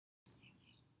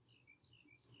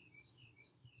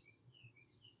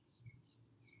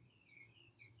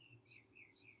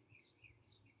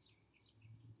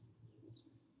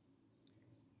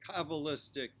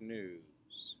Cabalistic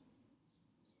news.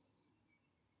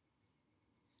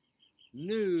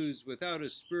 News without a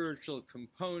spiritual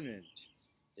component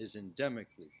is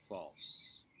endemically false.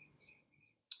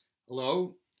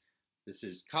 Hello, this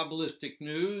is Cabalistic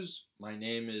News. My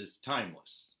name is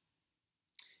Timeless.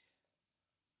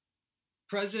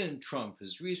 President Trump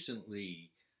has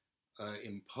recently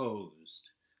imposed,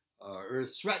 or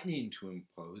threatening to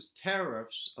impose,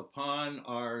 tariffs upon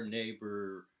our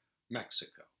neighbor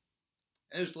Mexico.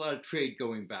 There's a lot of trade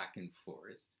going back and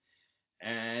forth,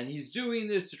 and he's doing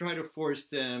this to try to force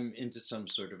them into some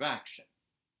sort of action.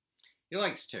 He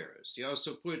likes tariffs. He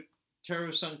also put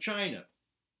tariffs on China.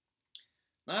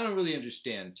 I don't really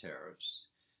understand tariffs.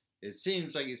 It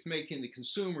seems like it's making the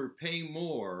consumer pay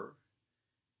more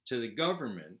to the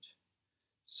government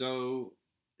so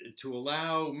to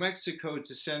allow Mexico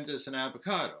to send us an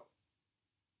avocado.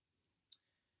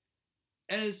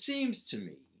 And it seems to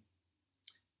me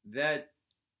that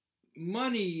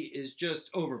money is just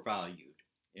overvalued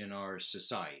in our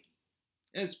society.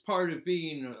 It's part of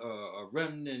being a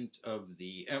remnant of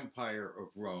the Empire of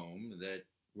Rome, that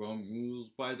Rome rules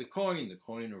by the coin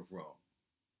of Rome.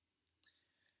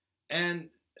 And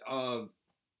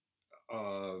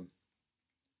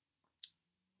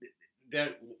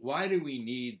that why do we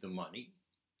need the money?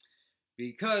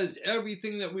 Because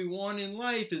everything that we want in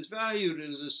life is valued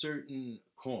as a certain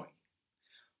coin.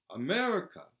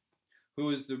 America, who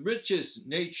is the richest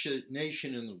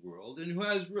nation in the world and who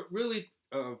has really,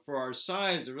 for our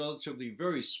size, a relatively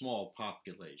very small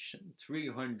population,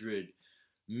 300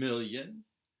 million.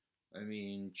 I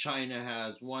mean, China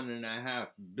has 1.5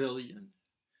 billion,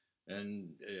 and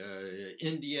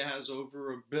India has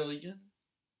over 1 billion.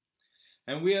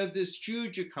 And we have this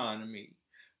huge economy,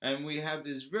 and we have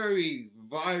this very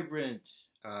vibrant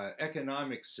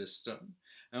economic system,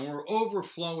 and we're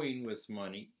overflowing with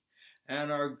money. And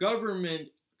our government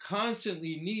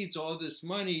constantly needs all this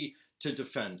money to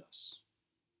defend us.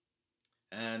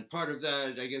 And part of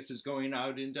that, I guess, is going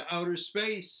out into outer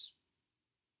space.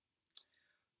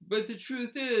 But the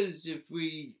truth is, if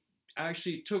we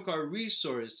actually took our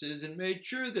resources and made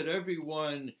sure that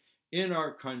everyone in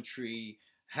our country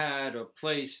had a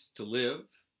place to live,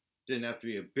 didn't have to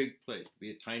be a big place, to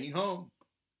be a tiny home,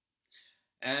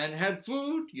 and had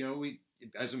food, you know, we,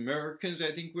 as Americans,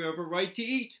 I think we have a right to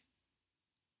eat.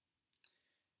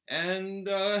 And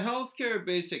healthcare,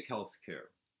 basic healthcare.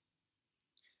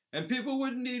 And people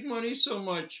wouldn't need money so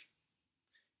much.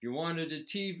 If you wanted a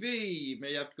TV, you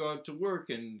may have to go out to work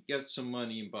and get some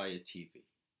money and buy a TV.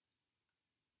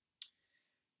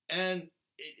 And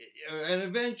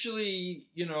eventually,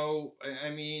 you know, I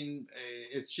mean,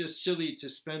 it's just silly to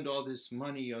spend all this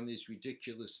money on these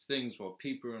ridiculous things while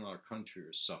people in our country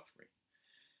are suffering.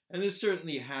 And this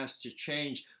certainly has to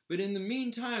change. But in the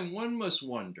meantime, one must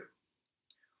wonder,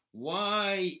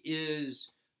 why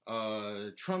is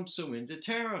Trump so into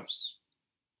tariffs?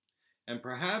 And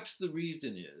perhaps the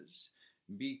reason is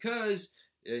because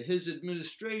his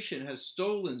administration has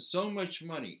stolen so much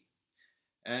money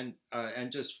and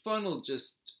just funneled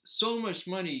just so much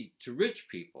money to rich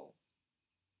people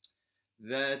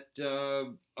that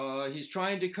he's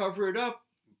trying to cover it up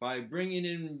by bringing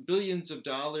in billions of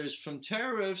dollars from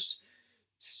tariffs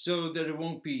so that it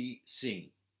won't be seen.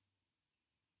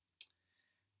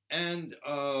 And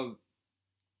what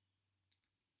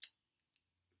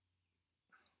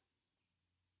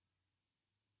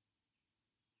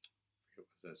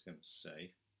was I going to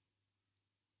say?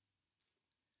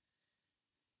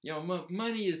 You know,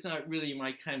 money is not really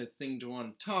my kind of thing to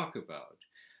want to talk about,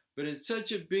 but it's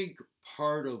such a big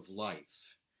part of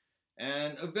life.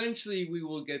 And eventually we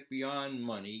will get beyond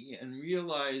money and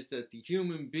realize that the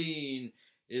human being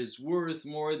is worth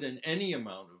more than any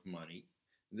amount of money.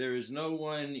 There is no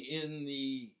one in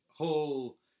the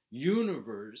whole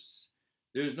universe,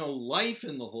 there's no life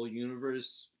in the whole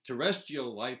universe,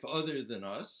 terrestrial life, other than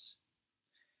us.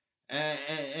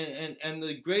 And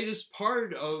the greatest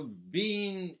part of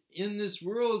being in this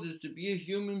world is to be a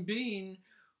human being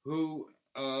who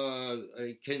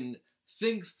can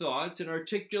think thoughts and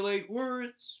articulate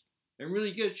words and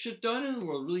really get shit done in the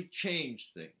world, really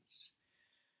change things.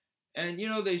 And, you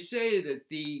know, they say that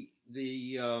the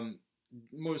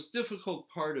most difficult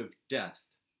part of death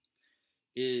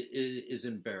is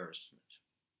embarrassment.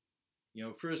 You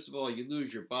know, first of all, you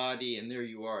lose your body, and there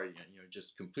you are, you know,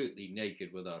 just completely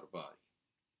naked without a body.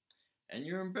 And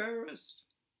you're embarrassed.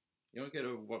 You don't get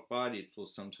a body until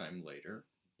sometime later.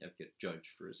 You have to get judged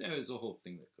first. There's a whole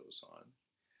thing that goes on.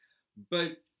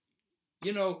 But,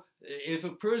 you know, if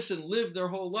a person lived their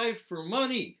whole life for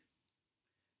money,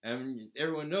 and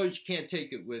everyone knows you can't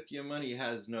take it with you, money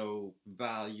has no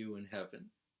value in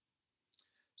heaven.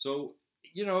 So,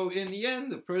 you know, in the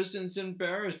end, the person's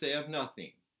embarrassed. They have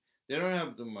nothing. They don't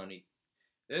have the money.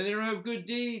 And they don't have good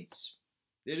deeds.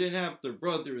 They didn't have their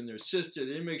brother and their sister.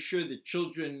 They didn't make sure the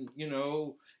children,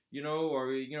 go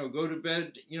to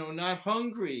bed, not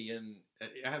hungry and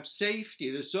have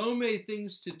safety. There's so many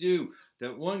things to do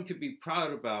that one could be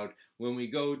proud about when we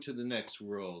go to the next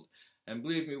world. And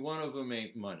believe me, one of them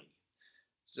ain't money.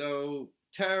 So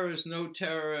tariffs, no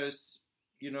tariffs,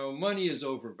 money is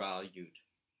overvalued.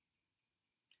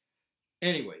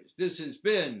 Anyways, this has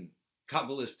been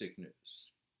Cabalistic News.